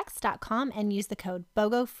www.lunchboxwax.com and use the code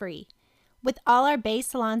BOGOFREE. With all our bay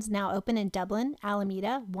salons now open in Dublin,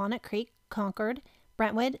 Alameda, Walnut Creek, Concord,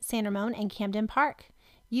 Brentwood, San Ramon, and Camden Park.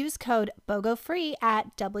 Use code BOGOFREE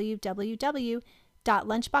at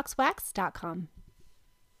www.lunchboxwax.com.